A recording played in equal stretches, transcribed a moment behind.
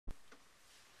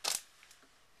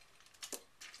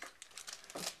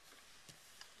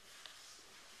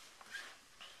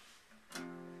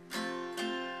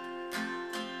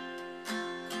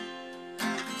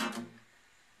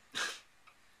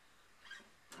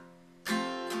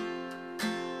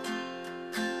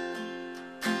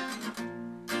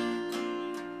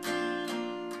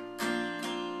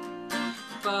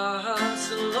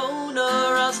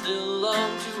still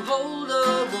long to hold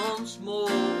her once more.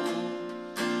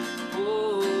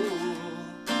 Oh,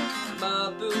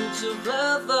 my boots of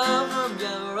leather from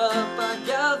Europe I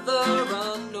gather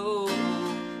I know.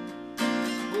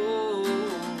 Oh,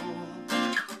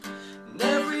 and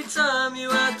every time you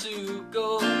had to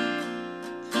go,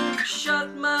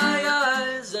 shut my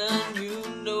eyes and you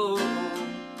know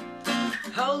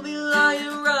I'll be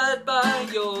lying right by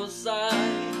your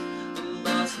side in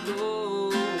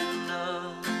Barcelona.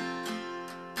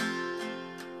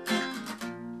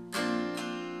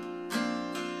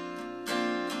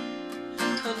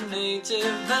 A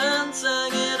native man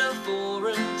sang in a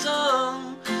foreign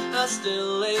tongue. I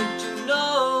still ache to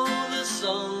know the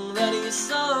song that he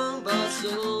sung,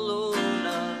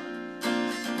 Barcelona.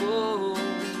 Oh,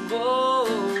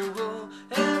 oh, oh.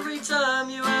 Every time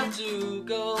you have to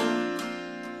go,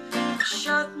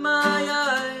 shut my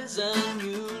eyes and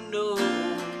you know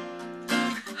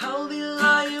I'll be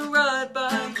lying right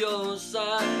by your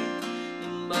side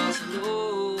in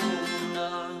Barcelona.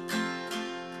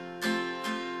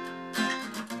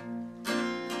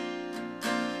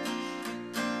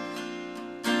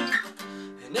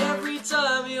 And every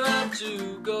time you have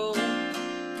to go,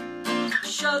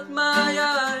 shut my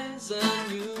eyes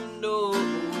and you know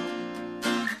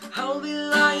I'll be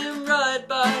lying right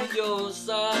by your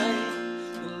side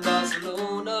in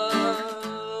Barcelona.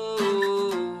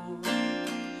 Oh,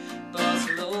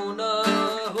 Barcelona,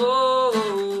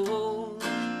 oh,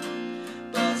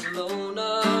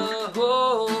 Barcelona,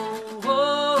 oh,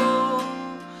 oh.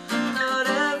 Not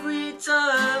every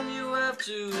time you have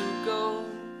to go,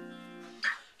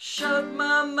 shut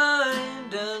my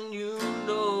mind and you